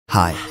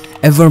Hi.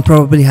 Everyone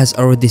probably has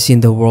already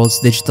seen the world's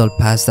digital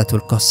pass that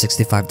will cost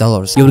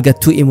 $65. You will get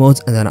 2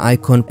 emotes and an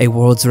icon, a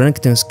world's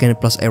ranking skin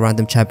plus a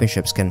random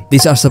championship skin.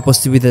 These are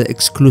supposed to be the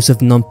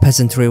exclusive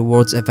non-peasant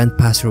rewards event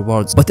pass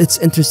rewards, but it's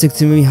interesting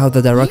to me how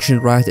the direction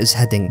Riot is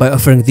heading by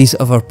offering these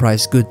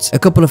overpriced goods. A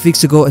couple of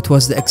weeks ago it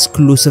was the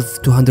exclusive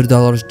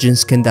 $200 Jin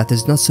skin that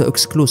is not so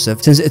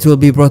exclusive since it will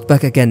be brought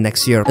back again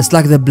next year. It's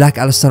like the Black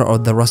Alistar or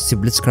the Rusty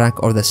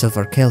Blitzcrank or the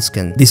Silver Kale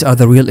skin. These are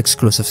the real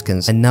exclusive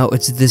skins, and now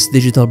it's this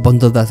digital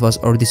bundle that was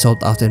already sold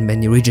out in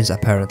many regions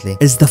apparently.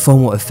 It's the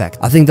FOMO effect.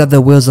 I think that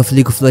the whales of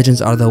League of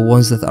Legends are the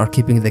ones that are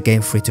keeping the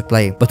game free to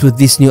play, but with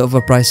these new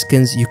overpriced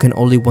skins you can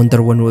only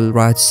wonder when will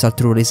Riot start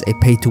to release a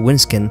pay to win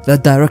skin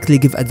that directly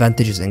give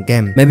advantages in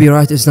game. Maybe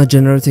Riot is not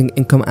generating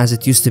income as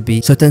it used to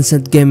be, so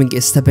Tencent Gaming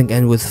is stepping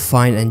in with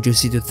fine and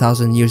juicy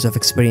 2000 years of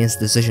experience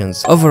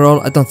decisions. Overall,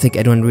 I don't think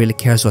anyone really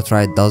cares what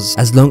Riot does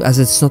as long as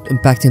it's not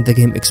impacting the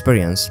game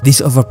experience.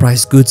 These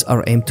overpriced goods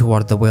are aimed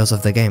toward the whales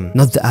of the game,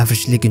 not the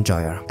average league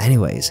enjoyer.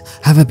 Anyways,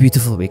 have a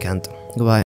beautiful weekend. Goodbye.